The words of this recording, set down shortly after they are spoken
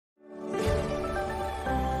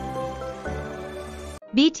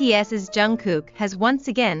BTS's Jungkook has once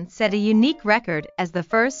again set a unique record as the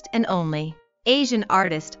first and only Asian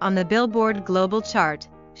artist on the Billboard Global Chart,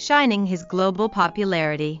 shining his global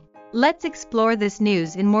popularity. Let's explore this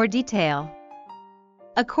news in more detail.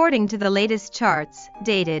 According to the latest charts,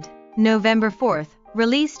 dated November 4th,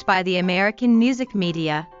 released by the American music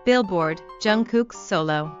media, Billboard, Jungkook's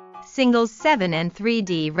solo singles 7 and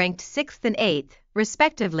 3D ranked 6th and 8th,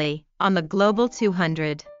 respectively, on the Global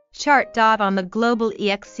 200 chart. On the global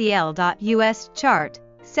excl.us chart,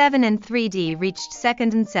 7 and 3D reached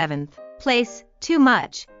 2nd and 7th place. Too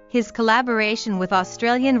Much, his collaboration with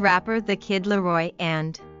Australian rapper The Kid Laroi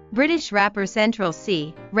and British rapper Central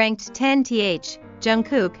C, ranked 10th.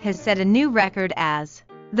 Jungkook has set a new record as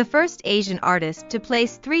the first Asian artist to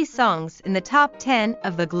place 3 songs in the top 10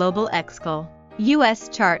 of the global excl.us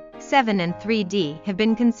chart. 7 and 3D have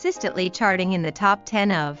been consistently charting in the top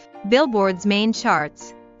 10 of Billboard's main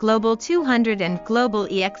charts, Global 200 and Global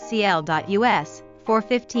excl.us, for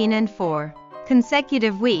 15 and 4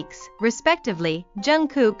 consecutive weeks, respectively.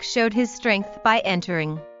 Jungkook showed his strength by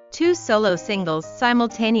entering 2 solo singles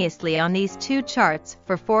simultaneously on these 2 charts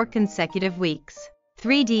for 4 consecutive weeks.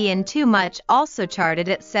 3D and Too Much also charted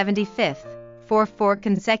at 75th for 4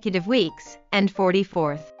 consecutive weeks and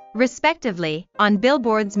 44th, respectively, on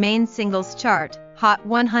Billboard's main singles chart, Hot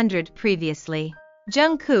 100 previously.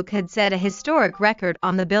 Jungkook had set a historic record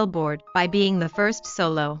on the Billboard by being the first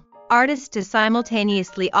solo artist to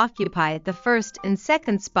simultaneously occupy the first and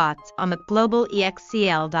second spots on the global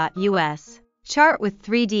excl.us chart with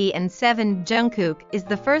 3D and 7. Jungkook is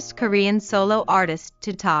the first Korean solo artist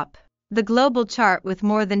to top the global chart with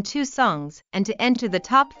more than 2 songs and to enter the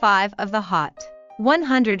top 5 of the Hot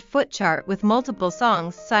 100 foot chart with multiple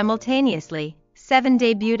songs simultaneously. 7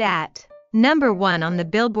 debuted at number 1 on the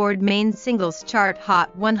Billboard main singles chart.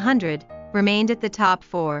 Hot 100 remained at the top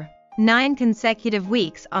for 9 consecutive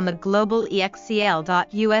weeks on the global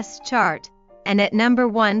excl.us chart and at number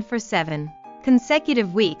 1 for 7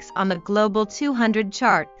 consecutive weeks on the global 200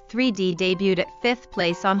 chart. 3D debuted at 5th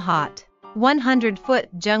place on Hot 100 foot.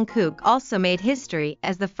 Jungkook also made history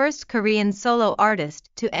as the first Korean solo artist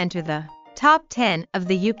to enter the top 10 of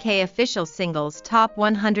the UK official singles top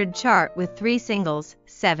 100 chart with 3 singles,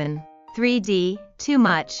 7, 3D, Too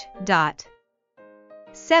Much.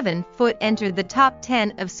 7 foot entered the top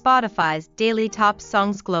 10 of Spotify's daily top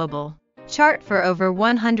songs global chart for over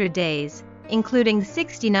 100 days, including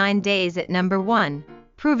 69 days at number 1,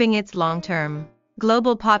 proving its long-term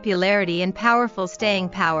global popularity and powerful staying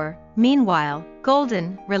power. Meanwhile,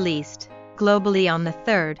 Golden, released globally on the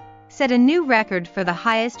 3rd, set a new record for the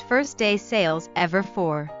highest first-day sales ever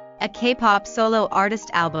for a K-pop solo artist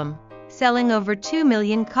album, selling over 2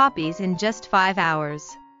 million copies in just 5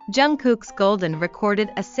 hours. Jungkook's Golden recorded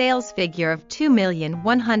a sales figure of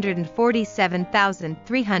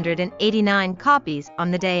 2,147,389 copies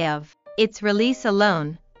on the day of its release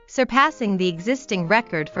alone, surpassing the existing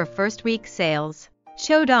record for first-week sales.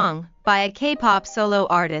 Chodong, by a K-pop solo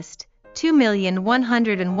artist,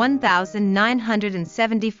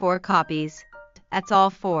 2,101,974 copies. That's all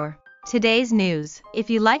for today's news. If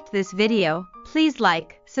you liked this video, please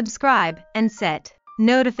like, subscribe, and set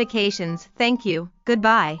notifications. Thank you.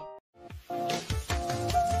 Goodbye.